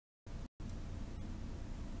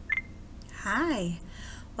Hi,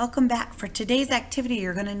 welcome back. For today's activity,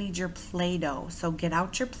 you're going to need your Play-Doh. So get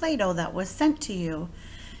out your Play-Doh that was sent to you.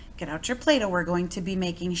 Get out your Play-Doh. We're going to be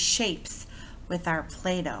making shapes with our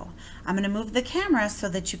Play-Doh. I'm going to move the camera so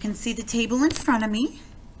that you can see the table in front of me.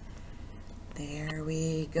 There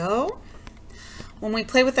we go. When we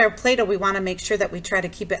play with our Play-Doh, we want to make sure that we try to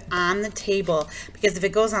keep it on the table, because if it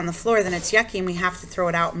goes on the floor, then it's yucky and we have to throw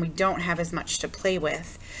it out and we don't have as much to play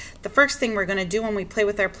with. The first thing we're going to do when we play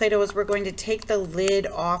with our Play-Doh is we're going to take the lid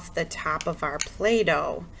off the top of our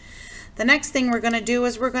Play-Doh. The next thing we're going to do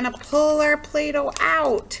is we're going to pull our Play-Doh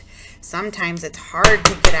out. Sometimes it's hard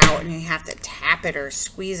to get out and you have to tap it or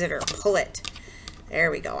squeeze it or pull it.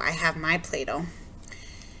 There we go. I have my Play-Doh.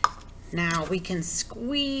 Now we can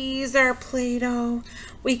squeeze our Play-Doh.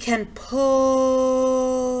 We can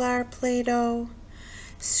pull our Play-Doh.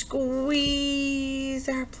 Squeeze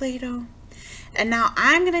our Play-Doh. And now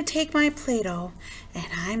I'm going to take my Play-Doh and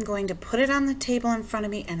I'm going to put it on the table in front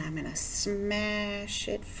of me and I'm going to smash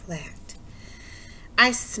it flat.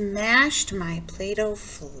 I smashed my Play-Doh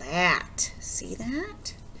flat. See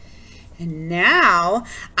that? And now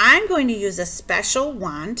I'm going to use a special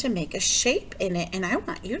wand to make a shape in it, and I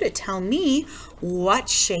want you to tell me, what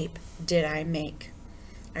shape did I make?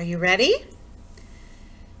 Are you ready?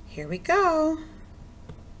 Here we go.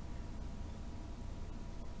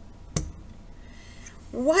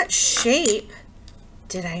 What shape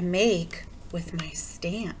did I make with my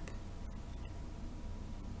stamp?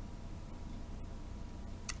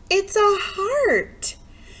 It's a heart.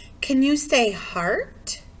 Can you say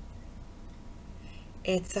heart?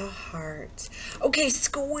 It's a heart. Okay,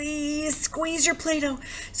 squeeze your Play-Doh.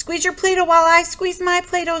 Squeeze your Play-Doh while I squeeze my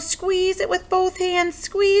Play-Doh. Squeeze it with both hands.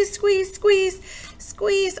 Squeeze, squeeze, squeeze,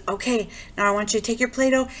 squeeze. Okay, now I want you to take your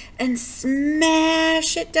Play-Doh and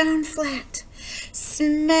smash it down flat.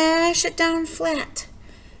 Smash it down flat.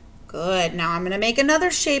 Good. Now I'm going to make another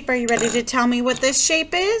shape. Are you ready to tell me what this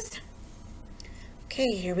shape is?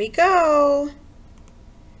 Okay, here we go.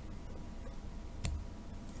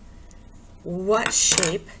 What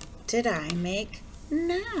shape did I make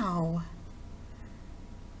now?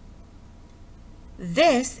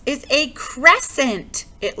 This is a crescent.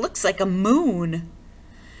 It looks like a moon.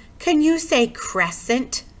 Can you say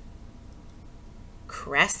crescent?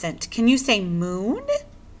 Crescent. Can you say moon?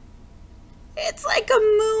 It's like a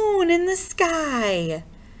moon in the sky.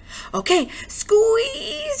 Okay,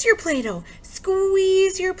 squeeze your Play-Doh.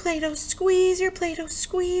 Squeeze your Play-Doh. Squeeze your Play-Doh.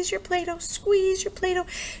 Squeeze your Play-Doh. Squeeze your Play-Doh.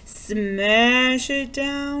 Smash it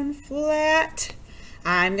down flat.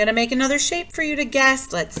 I'm going to make another shape for you to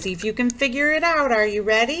guess. Let's see if you can figure it out. Are you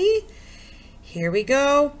ready? Here we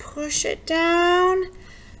go. Push it down.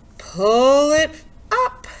 Pull it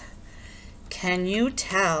up. Can you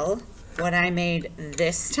tell what I made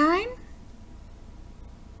this time?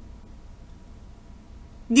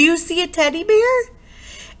 Do you see a teddy bear?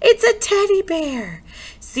 It's a teddy bear.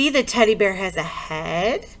 See, the teddy bear has a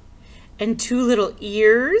head and two little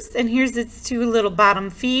ears, and here's its two little bottom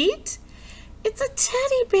feet. It's a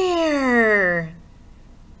teddy bear.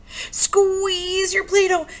 Squeeze your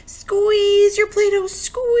Play-Doh. Squeeze your Play-Doh.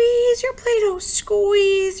 Squeeze your Play-Doh.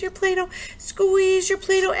 Squeeze your Play-Doh. Squeeze your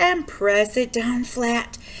Play-Doh and press it down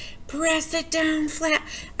flat. Press it down flat.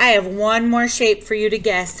 I have one more shape for you to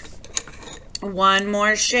guess. One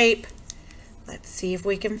more shape. Let's see if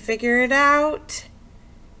we can figure it out.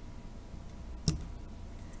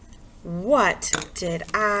 What did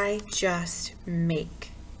I just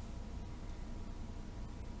make?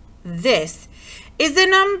 This is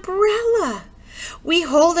an umbrella. We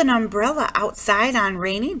hold an umbrella outside on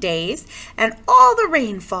rainy days and all the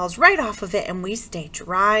rain falls right off of it and we stay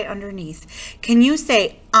dry underneath. Can you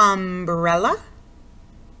say umbrella?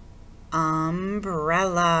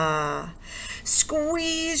 Umbrella.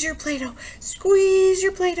 Squeeze your Play-Doh. Squeeze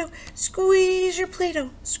your Play-Doh. Squeeze your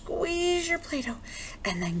Play-Doh. Squeeze your Play-Doh.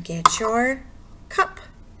 And then get your cup.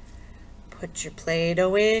 Put your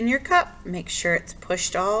Play-Doh in your cup. Make sure it's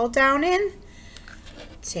pushed all down in.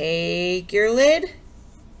 Take your lid.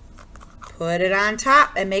 Put it on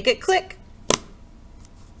top and make it click.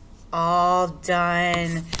 All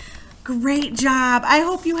done. Great job. I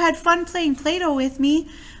hope you had fun playing Play-Doh with me.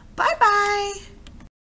 Bye-bye.